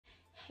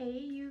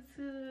Hey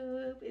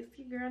YouTube, it's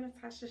your girl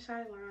Natasha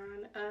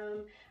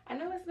Shylon. I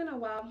know it's been a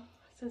while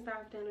since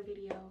I've done a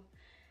video.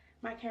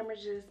 My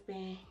camera's just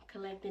been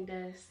collecting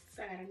dust.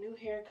 I got a new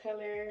hair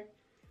color.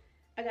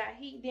 I got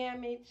heat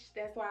damage,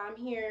 that's why I'm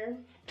here.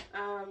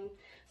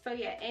 So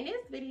yeah, in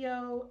this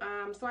video,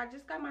 so I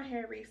just got my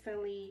hair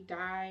recently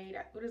dyed.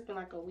 It's been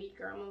like a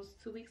week or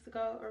almost 2 weeks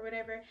ago or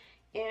whatever.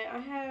 And I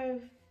have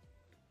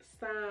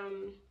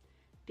some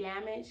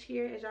damage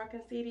here, as y'all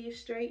can see, these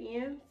straight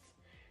ends.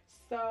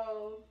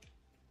 So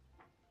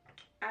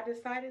I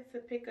decided to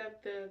pick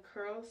up the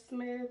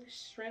Curlsmith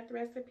Strength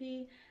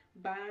Recipe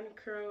Bond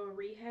Curl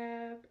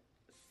Rehab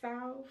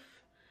Salve,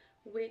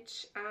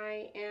 which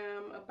I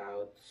am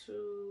about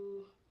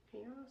to,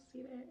 can y'all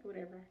see that?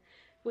 Whatever.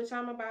 Which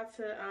I'm about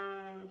to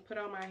put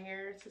on my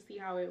hair to see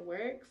how it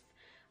works.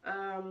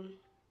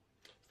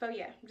 So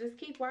yeah, just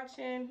keep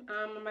watching.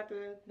 I'm about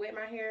to wet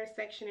my hair,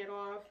 section it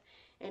off,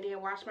 and then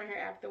wash my hair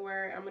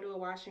afterward. I'm gonna do a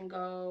wash and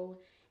go,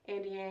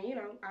 and then, you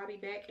know, I'll be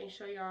back and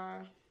show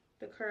y'all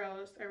the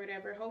curls or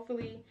whatever.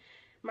 Hopefully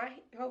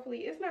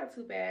it's not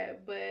too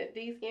bad, but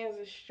these ends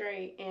are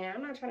straight and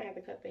I'm not trying to have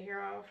to cut the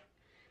hair off,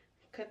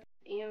 cut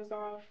the ends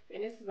off.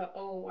 And this is an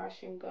old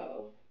wash and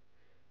go.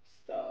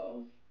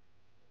 So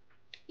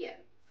yeah,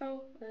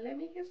 so let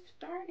me get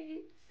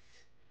started.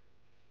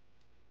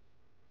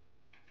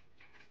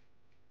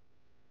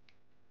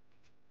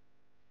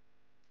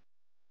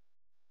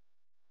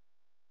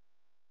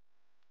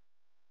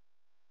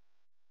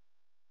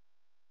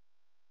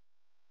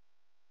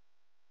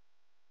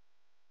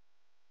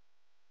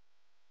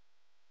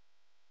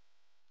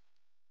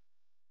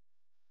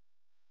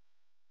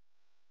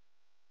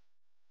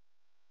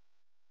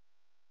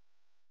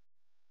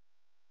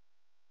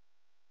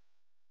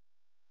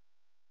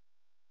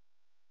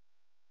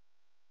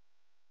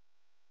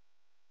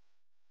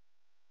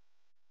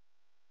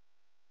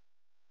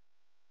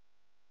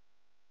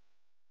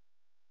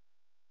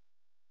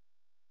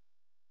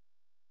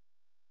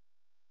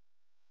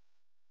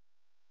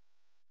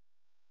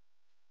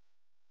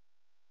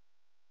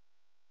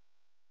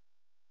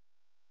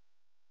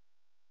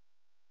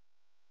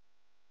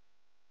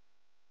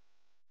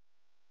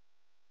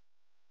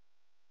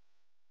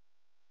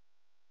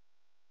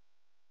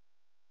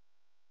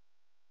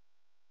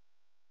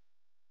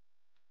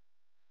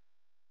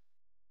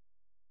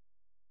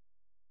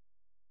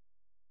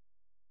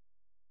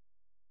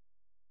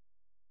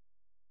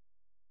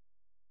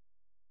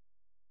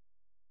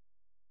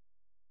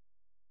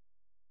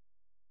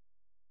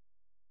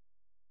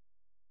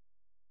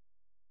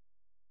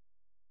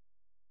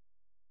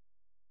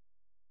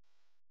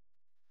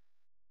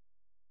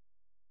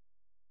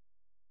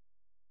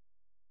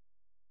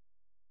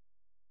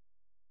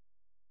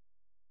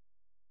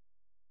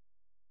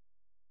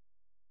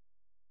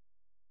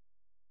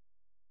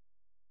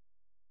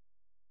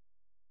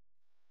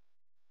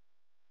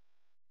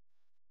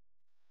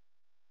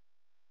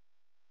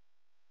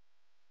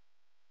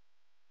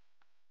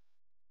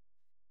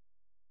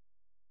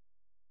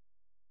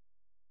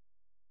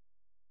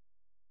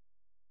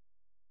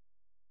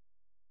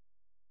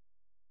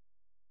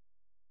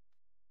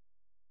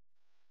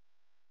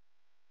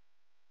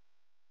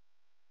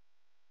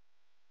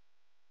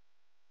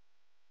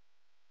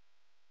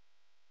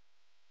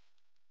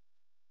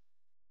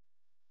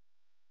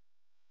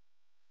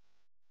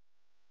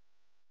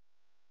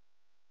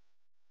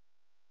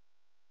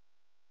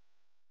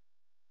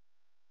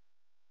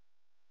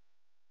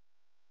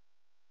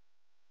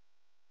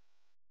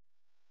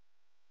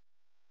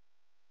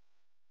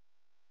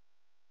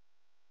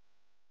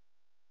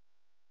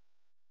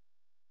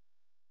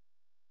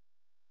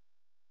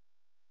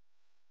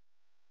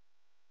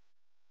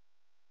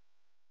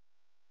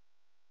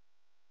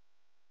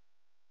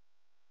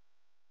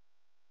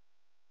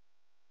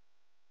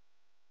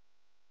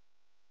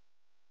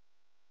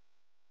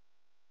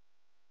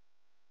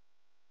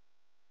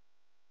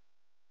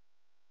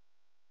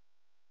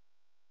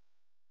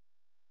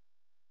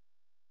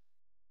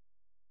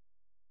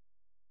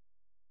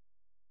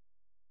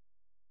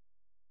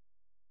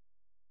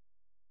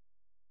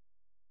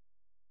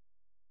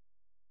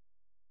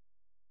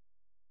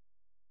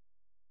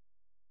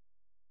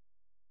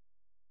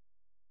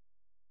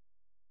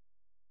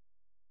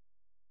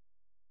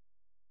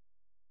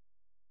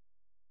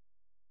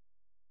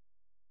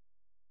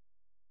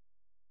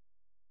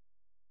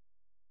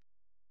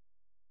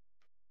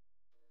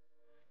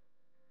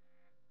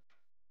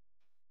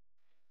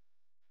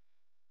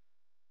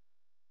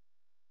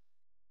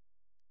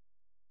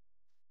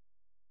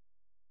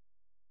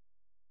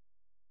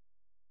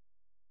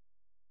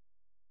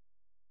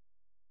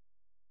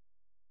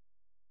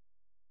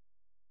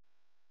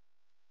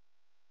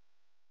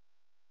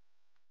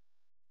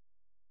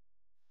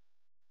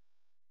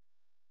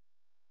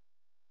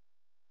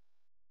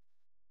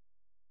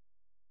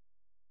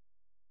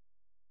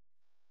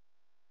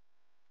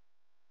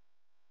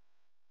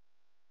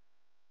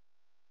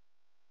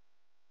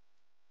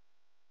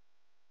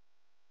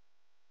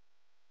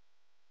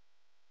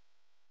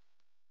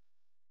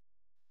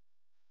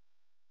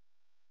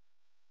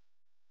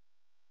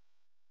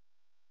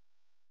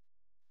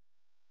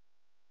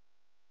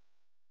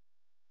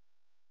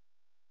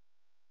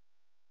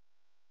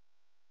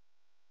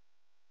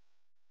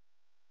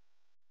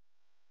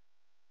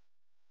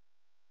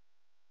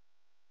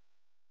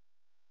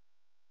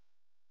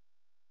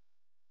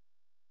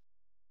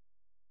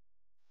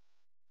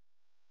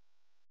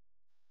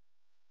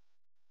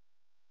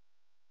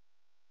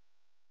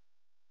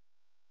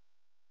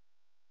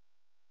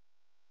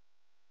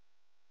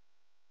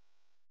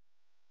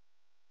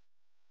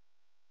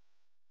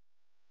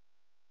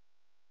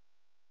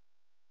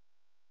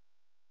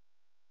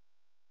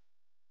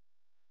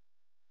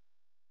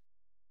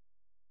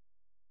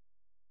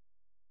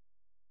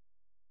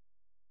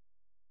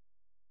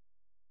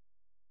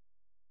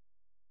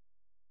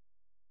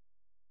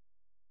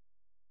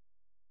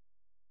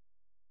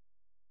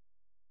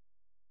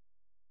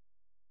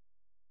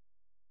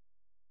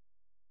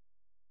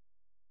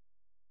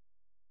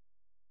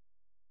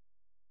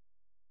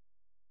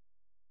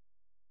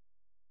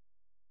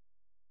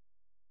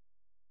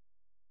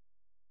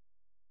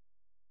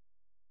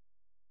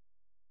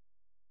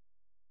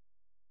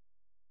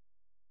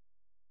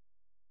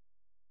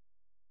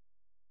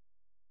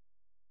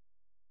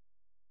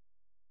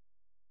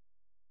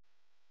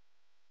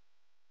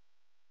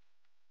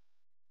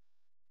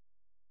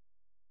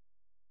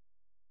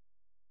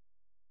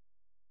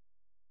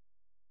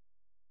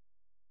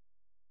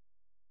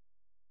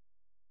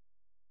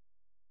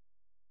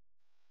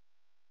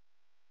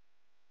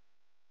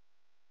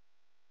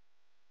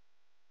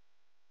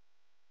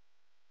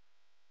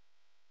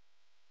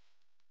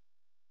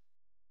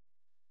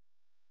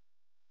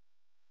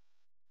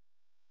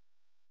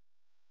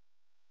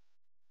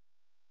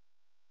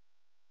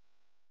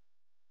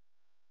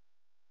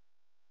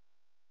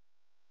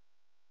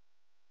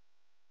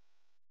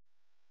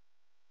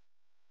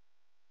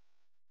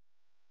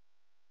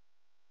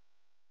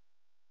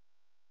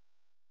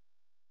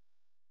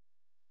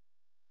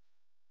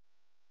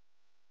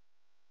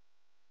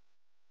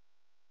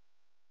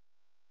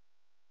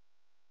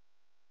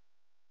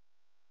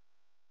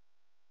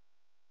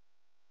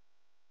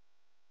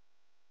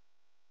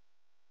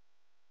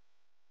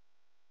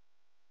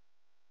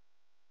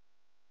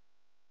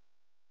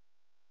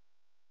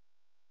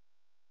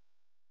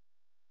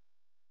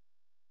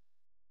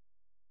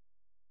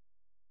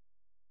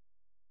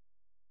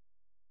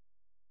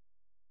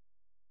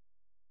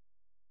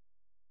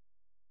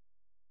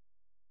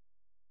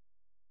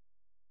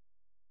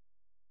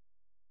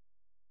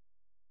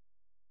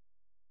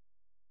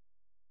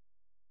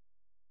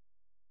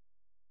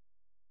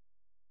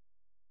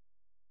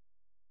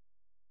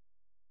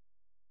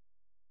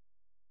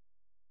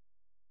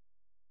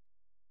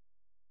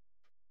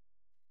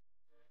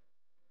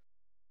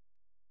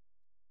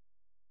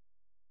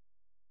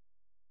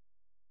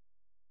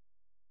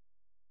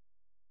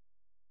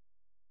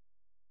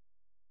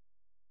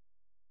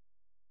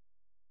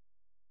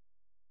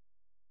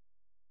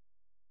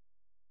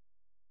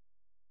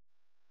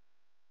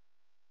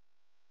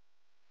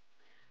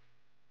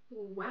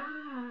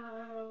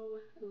 Wow,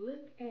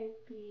 look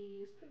at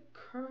these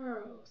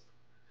curls.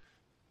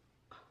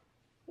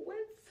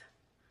 What's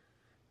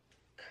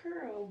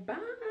curl bomb?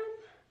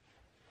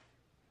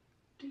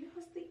 Do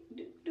y'all see?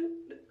 Do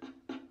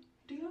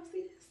y'all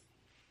see this?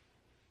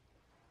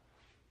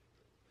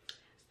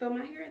 So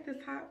my hair at the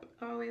top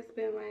always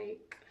been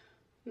like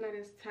not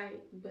as tight,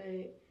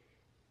 but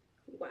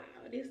wow,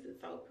 this is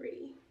so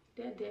pretty.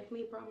 That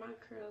definitely brought my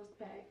curls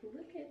back.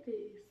 Look at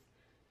this.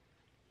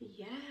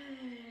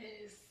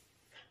 Yes.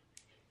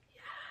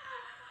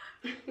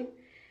 Yeah.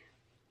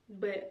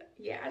 But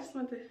yeah, I just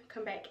wanted to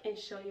come back and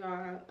show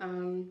y'all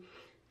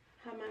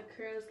how my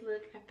curls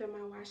look after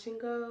my wash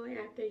and go and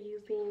after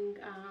using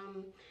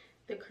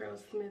the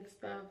Curlsmith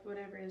stuff,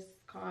 whatever it's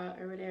called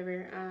or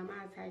whatever.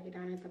 I'll tag it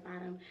down at the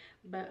bottom.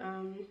 But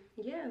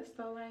yeah,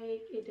 so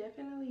like it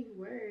definitely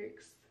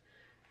works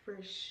for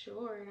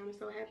sure, and I'm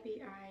so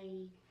happy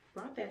I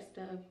brought that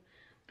stuff.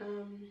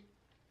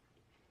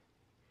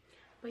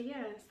 But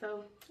yeah,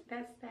 so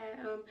that's that.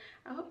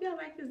 I hope y'all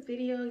like this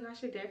video. Y'all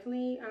should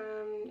definitely,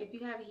 if you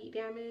have heat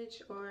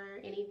damage or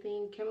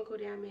anything, chemical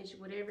damage,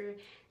 whatever,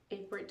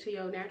 to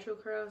your natural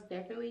curls,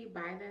 definitely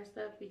buy that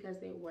stuff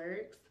because it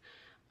works.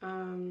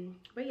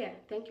 But yeah,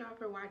 thank y'all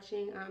for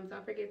watching.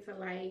 Don't forget to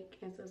like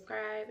and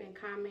subscribe and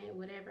comment,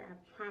 whatever. I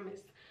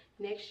promise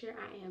next year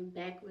I am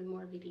back with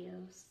more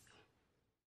videos.